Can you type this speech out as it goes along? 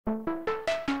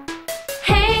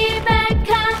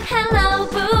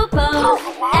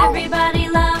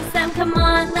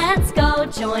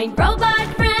Join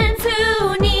robot friends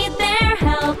who need their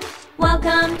help.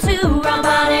 Welcome to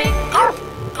Robotik.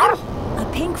 A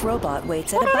pink robot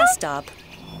waits at a bus stop.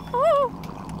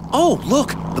 Oh,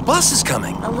 look, the bus is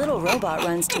coming. A little robot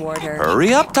runs toward her.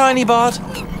 Hurry up, Tiny Bot. She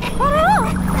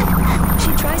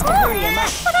tries to hurry him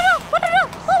up.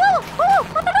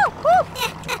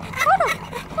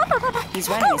 He's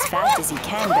running as fast as he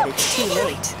can, but it's too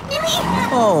late.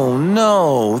 Oh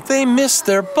no, they missed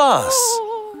their bus.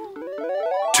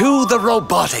 To the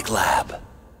Robotik Lab.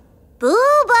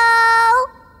 Bubo!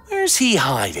 Where's he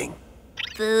hiding?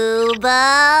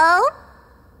 Bubo!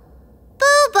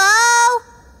 Bubo!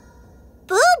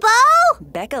 Bubo!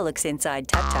 Beka looks inside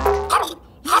Tuk-Tuk.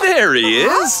 There he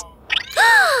is.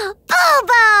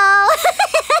 Bubo!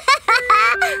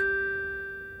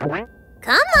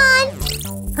 Come on.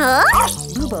 Huh?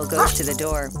 Bubo goes to the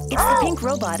door. It's the pink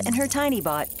robot and her Tiny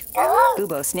Bot.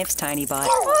 Bubo sniffs Tiny Bot.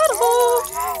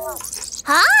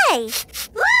 Hi.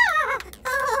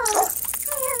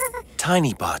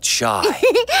 Tiny Bot's shy.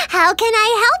 How can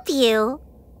I help you?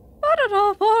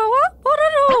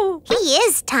 He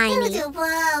is tiny.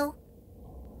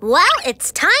 Well,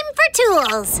 it's time for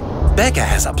tools. Beka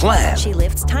has a plan. She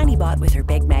lifts Tiny Bot with her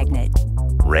big magnet.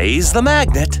 Raise the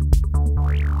magnet.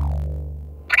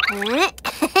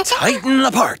 Tighten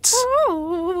the parts.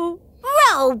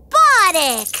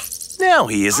 Robotic! Now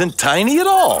he isn't tiny at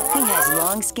all. He has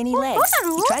long, skinny legs.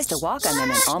 He tries to walk on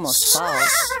them and almost falls.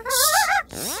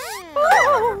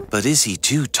 But is he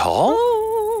too tall?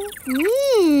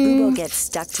 Bubo gets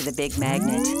stuck to the big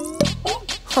magnet.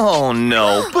 Oh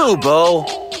no, Bubo.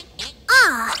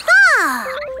 Aha!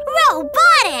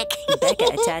 Robotic!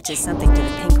 Beka attaches something to the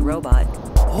pink robot.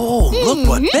 Oh, look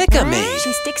what Beka made.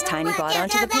 She sticks Tiny Bot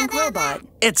onto the pink robot.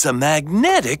 It's a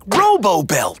magnetic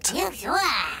robo-belt.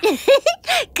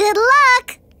 Good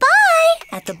luck! Bye!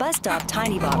 At the bus stop,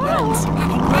 Tiny Bot runs.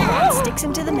 Pink robot sticks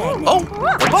him to the magnet. Oh,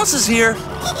 the bus is here.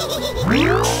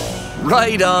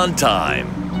 Right on time.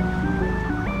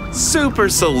 Super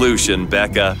solution,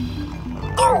 Beka.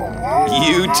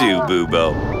 You too,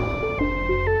 Bubo.